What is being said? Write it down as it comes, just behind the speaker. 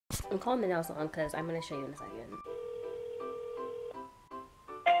I'm calling the nail salon because I'm going to show you in a second.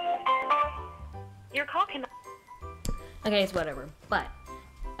 Your call cannot. Okay, it's whatever. But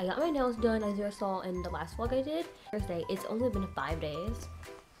I got my nails done as you saw in the last vlog I did. Thursday, it's only been 5 days.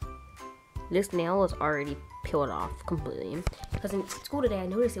 This nail is already peeled off completely. Because in school today, I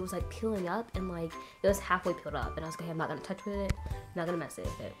noticed it was like peeling up and like it was halfway peeled up. And I was like, I'm not gonna touch with it, not gonna mess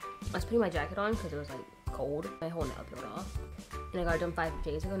with it. I was putting my jacket on because it was like cold. My whole nail peeled off. And I got it done 5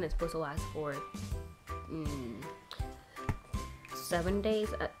 days ago and it's supposed to last for 7 days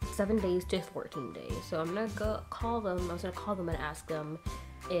to 14 days. So I'm gonna go call them. I was gonna call them and ask them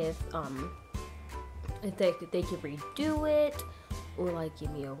if they could redo it or like give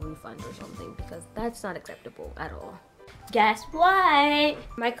me a refund or something, because that's not acceptable at all. Guess what?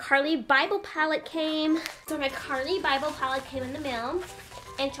 My Carly Bible palette came. So my Carly Bible palette came in the mail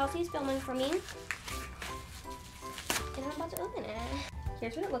and Chelsea's filming for me. And I'm about to open it.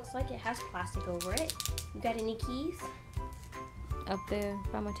 Here's what it looks like. It has plastic over it. You got any keys? Up there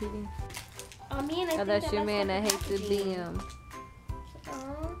by my TV. Oh man, I think that's your man that hates to be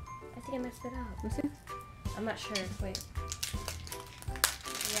Oh, I think I messed it up. Let's see. I'm not sure. Wait.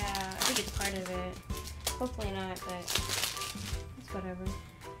 Yeah, I think it's part of it. Hopefully not, but it's whatever.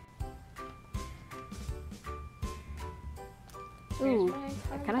 Ooh,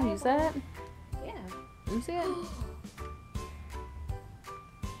 can I use that? Yeah. Let me see it.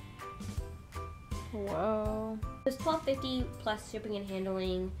 Whoa. It's $12.50 plus shipping and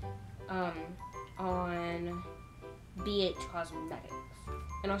handling on BH Cosmetics.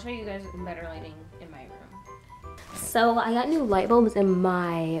 And I'll show you guys in better lighting in my room. So I got new light bulbs in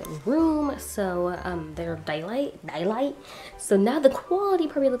my room, so they're daylight. So now the quality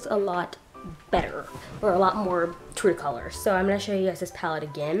probably looks a lot better, or a lot more true to color. So I'm gonna show you guys this palette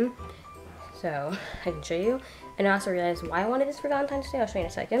again, so I can show you. And I also realized why I wanted this for Valentine's Day. I'll show you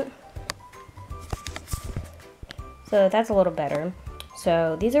in a second. So that's a little better.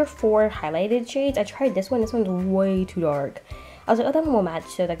 So these are 4 highlighted shades. I tried this one. This one's way too dark. I was like, oh, that one will match.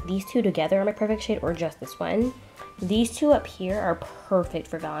 So like these 2 together are my perfect shade, or just this one. These 2 up here are perfect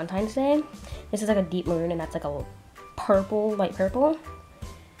for Valentine's Day. This is like a deep maroon, and that's like a purple, light purple.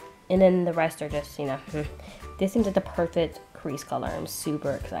 And then the rest are just, you know, this seems like the perfect crease color. I'm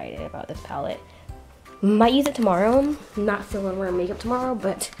super excited about this palette. Might use it tomorrow. Not feeling wearing makeup tomorrow,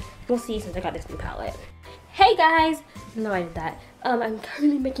 but we'll see since I got this new palette. Hey guys! No, I did that. I'm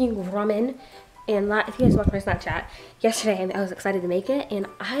currently making ramen. And if you guys watched my Snapchat yesterday, I was excited to make it. And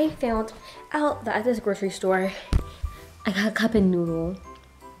I found out that at this grocery store, I got cup and noodle,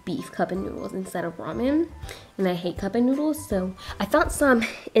 beef cup and noodles instead of ramen. And I hate cup and noodles, so I found some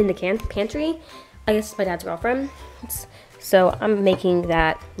in the pantry. I guess it's my dad's girlfriend. So I'm making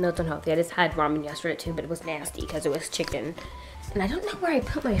that. No, it's unhealthy. I just had ramen yesterday too, but it was nasty because it was chicken. And I don't know where I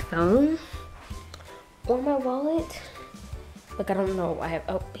put my phone or my wallet. Look, I don't know. I have,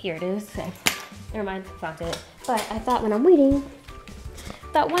 oh, here it is. Okay. Never mind, found it. But I thought when I'm waiting,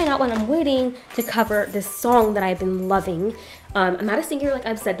 why not when I'm waiting to cover this song that I've been loving. I'm not a singer like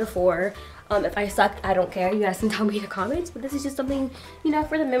I've said before. If I suck, I don't care. You guys can tell me in the comments. But this is just something, you know,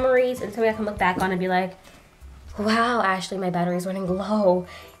 for the memories and something I can look back on and be like, wow, Ashleigh, my battery's running low.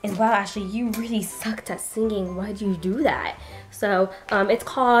 And wow, Ashleigh, you really sucked at singing. Why'd you do that? So it's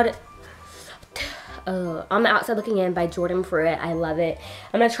called On the Outside Looking In by Jordan Pruitt. I love it.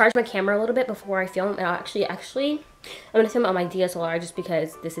 I'm gonna charge my camera a little bit before I film, and I'll actually I'm gonna film it on my DSLR just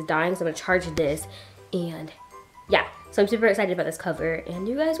because this is dying, so I'm gonna charge this. And yeah, so I'm super excited about this cover, and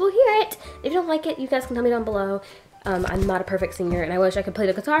you guys will hear it. If you don't like it, you guys can tell me down below. I'm not a perfect singer, and I wish I could play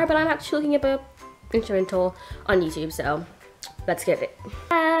the guitar, but I'm actually looking up a instrumental on YouTube, so let's get it.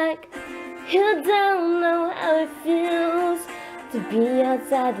 You don't know how it feels to be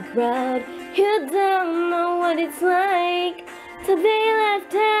outside the crowd. You don't know what it's like to be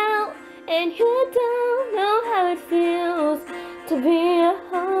left out, and you don't know how it feels to be your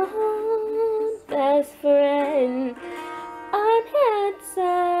own best friend on the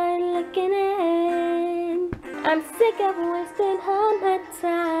outside looking in. I'm sick of wasting all my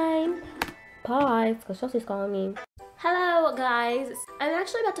time. Pause, because Chelsea's calling me. Hello guys, I'm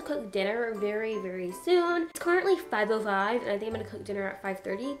actually about to cook dinner very soon. It's currently 5:05 and I think I'm gonna cook dinner at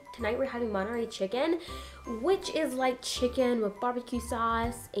 5:30. Tonight we're having Monterey chicken, which is like chicken with barbecue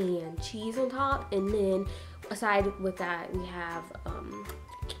sauce and cheese on top, and then aside with that we have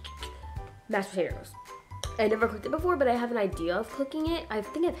mashed potatoes. I never cooked it before, but I have an idea of cooking it. I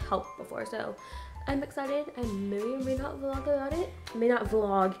think I've helped before, so I'm excited. I may or may not vlog about it. I may not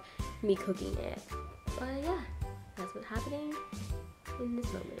vlog me cooking it, but yeah. That's what's happening in this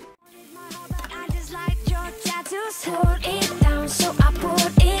moment. I just like your tattoos, hold it down, so I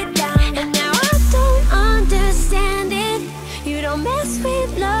put it down.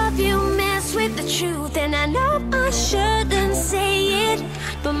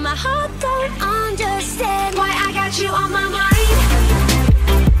 my heart don't understand why I got you on my mind.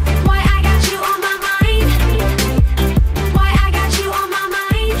 Why I got you on my mind. Why I got you on my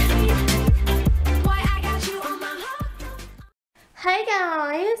mind. Why I got you on my heart. Hey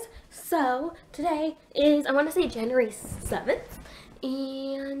guys! So today is, I want to say January 7th,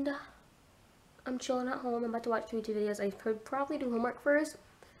 and I'm chilling at home. I'm about to watch YouTube videos. I could probably do homework first,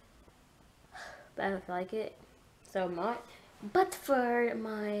 but I don't feel like it, so I'm not. But for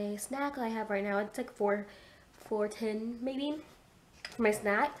my snack I have right now, it's like $4.10 maybe for my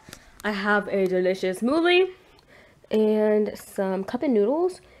snack. I have a delicious smoothie and some cup and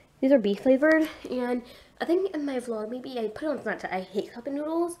noodles. These are beef flavored, and I think in my vlog maybe I put it on Snapchat. I hate cup and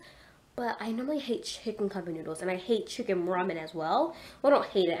noodles, but I normally hate chicken cup and noodles, and I hate chicken ramen as well. Well, I don't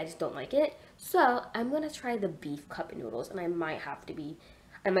hate it, I just don't like it. So I'm gonna try the beef cup and noodles, and I might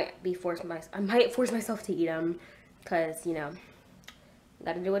force myself to eat them, because you know,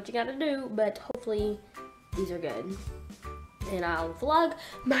 gotta do what you gotta do. But hopefully these are good, and I'll vlog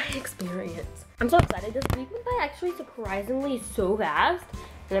my experience. I'm so excited. This week went by actually surprisingly so fast,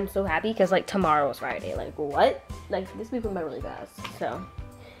 and I'm so happy because like tomorrow's Friday. Like what? Like this week went by really fast. So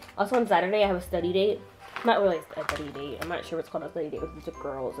also on Saturday I have a study date. Not really a study date. I'm not sure what's called a study date with these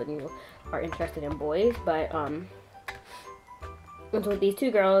girls and you are interested in boys, but it's with these two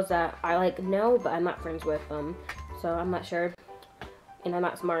girls that I like know, but I'm not friends with them, so I'm not sure, and I'm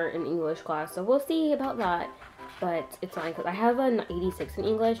not smart in English class, so we'll see about that. But it's fine because I have an 86 in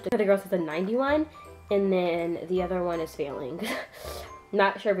English. The other girl has a 91, and then the other one is failing.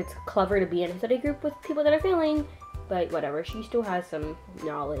 Not sure if it's clever to be in a study group with people that are failing, but whatever. She still has some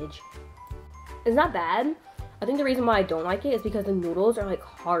knowledge. It's not bad. I think the reason why I don't like it is because the noodles are like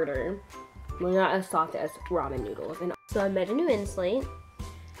harder. They're not as soft as ramen noodles. And so I met a new in-slate,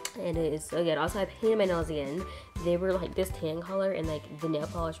 and it is so good. Also, I painted my nails again. They were like this tan color, and like the nail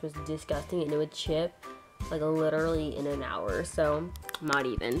polish was disgusting, and it would chip like literally in an hour, so not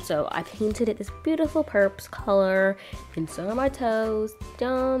even. So I painted it this beautiful purps color, and so are my toes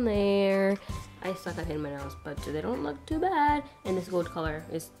down there. I suck at painting my nails, but they don't look too bad. And this gold color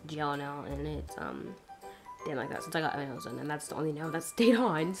is gel nail, and it's damn like that since I got my nails done, and that's the only nail that stayed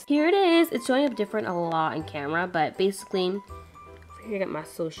on. Here it is. It's showing up different a lot in camera, but basically here I got my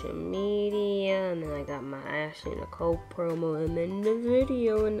social media, and then I got my Ashleigh Nicole promo, and then the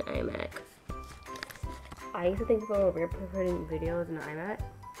video in iMac. I used to think people were weird putting videos in iMac.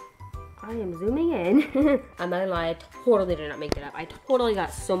 I am zooming in. I'm not gonna lie, I totally did not make that up. I totally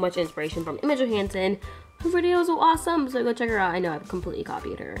got so much inspiration from Image Johansson. Her videos are awesome, so go check her out. I know I've completely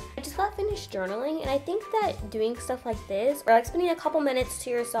copied her. I just got finished journaling, and I think that doing stuff like this, or like spending a couple minutes to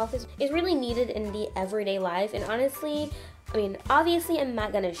yourself is really needed in the everyday life. And honestly, I mean, obviously I'm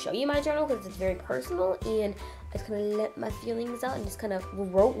not gonna show you my journal because it's very personal, and I just kind of let my feelings out and just kind of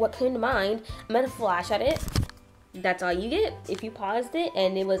wrote what came to mind. I'm gonna flash at it. That's all you get. If you paused it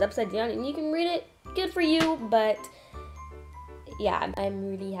and it was upside down and you can read it, good for you. But yeah, I'm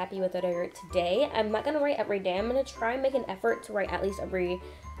really happy with what I wrote today. I'm not gonna write every day. I'm gonna try and make an effort to write at least every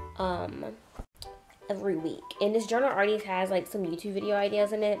week. And this journal already has like some YouTube video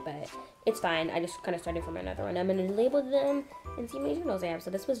ideas in it, but it's fine. I just kind of started from another one. I'm gonna label them and see how many journals I have. So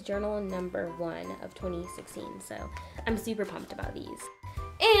this was journal number 1 of 2016. So I'm super pumped about these.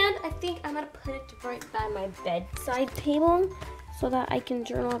 And I think I'm gonna put it right by my bedside table so that I can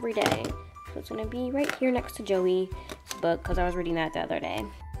journal every day. So it's gonna be right here next to Joey's book, because I was reading that the other day.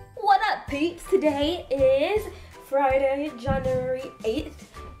 What up, peeps? Today is Friday, January 8th.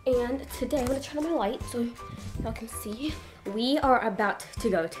 And today I'm gonna turn on my light so y'all can see. We are about to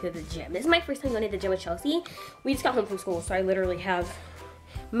go to the gym. This is my first time going to the gym with Chelsea. We just got home from school, so I literally have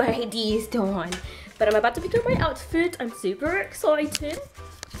my IDs still on. But I'm about to pick up my outfit. I'm super excited.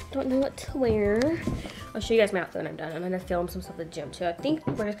 Don't know what to wear. I'll show you guys my outfit when I'm done. I'm gonna film some stuff at the gym too. I think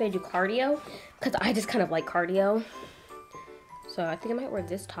we're just gonna do cardio because I just kind of like cardio. So I think I might wear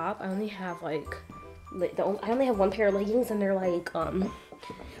this top. I only have like, I only have one pair of leggings, and they're like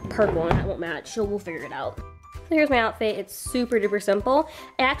purple, and that won't match. So we'll figure it out. So here's my outfit. It's super duper simple.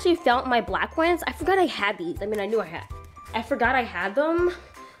 I actually found my black ones. I forgot I had these. I mean, I knew I forgot I had them,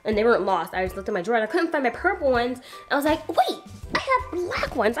 and they weren't lost. I just looked in my drawer and I couldn't find my purple ones. I was like, wait, I have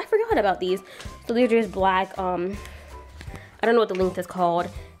black ones. I forgot about these. So these are just black, I don't know what the length is called.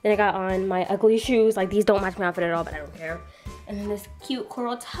 Then I got on my ugly shoes. Like, these don't match my outfit at all, but I don't care. And then this cute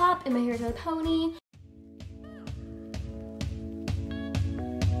coral top, and my hair's in a pony.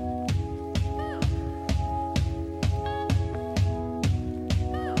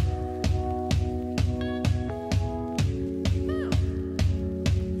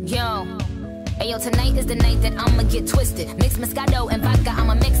 Ayo, tonight is the night that I'ma get twisted. Mix Moscato and vodka,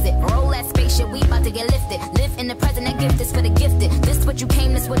 I'ma mix it. Roll that spaceship, we about to get lifted. Live in the present, that gift is for the gifted. This what you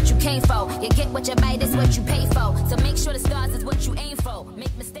came, this what you came for. You get what you buy, this what you pay for. So make sure the stars is what you aim for.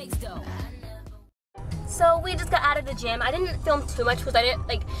 Make mistakes though. So we just got out of the gym. I didn't film too much because I didn't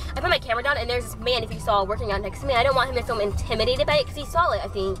like. I put my camera down and there's this man, if you saw, working out next to me. I didn't want him to film intimidated by it because he saw it, I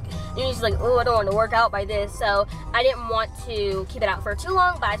think. And he was just like, oh, I don't want to work out by this. So I didn't want to keep it out for too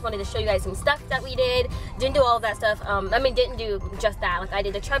long, but I just wanted to show you guys some stuff that we did. Didn't do all of that stuff. I mean, didn't do just that. Like I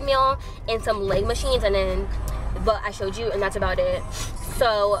did the treadmill and some leg machines, and then but I showed you, and that's about it.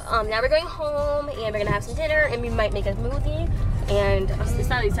 So now we're going home and we're gonna have some dinner, and we might make a smoothie. And I'm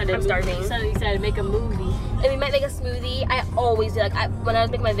starving. You said make a movie. And we might make a smoothie. I always do. Like when I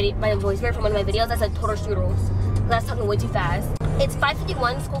was making my voiceover for one of my videos, I said total strudels. I was talking way too fast. It's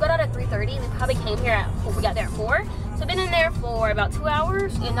 5:51. School got out at 3:30. We probably came here at 4. We got there at 4. So I've been in there for about 2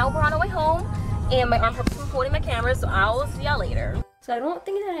 hours, and now we're on our way home. And my arm hurts from holding my camera, so I'll see y'all later. So I don't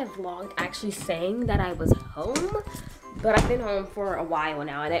think that I vlogged actually saying that I was home, but I've been home for a while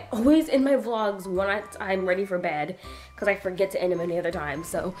now, and I always end my vlogs when I'm ready for bed because I forget to end them any other time.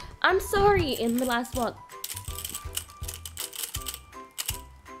 So I'm sorry. In my last vlog,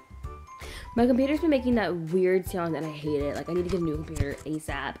 my computer's been making that weird sound and I hate it. Like I need to get a new computer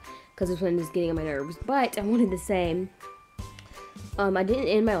ASAP because this one is getting on my nerves. But I wanted to say, I didn't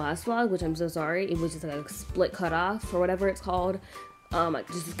end my last vlog, which I'm so sorry. It was just like a split cut off or whatever it's called.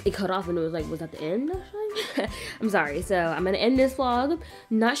 It cut off and it was like, was that the end? I'm sorry. So I'm gonna end this vlog.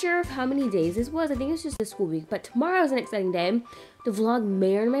 Not sure of how many days this was. I think it's just a school week, but tomorrow is an exciting day. The vlog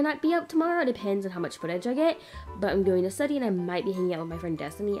may or may not be up tomorrow. It depends on how much footage I get, but I'm going to study and I might be hanging out with my friend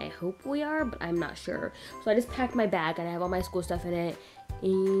Destiny. I hope we are, but I'm not sure. So I just packed my bag and I have all my school stuff in it.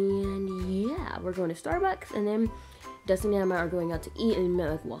 And yeah, we're going to Starbucks, and then Destiny and I are going out to eat and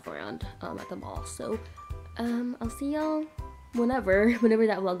like walk around at the mall. So I'll see y'all whenever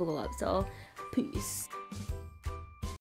that vlog will go up. So peace.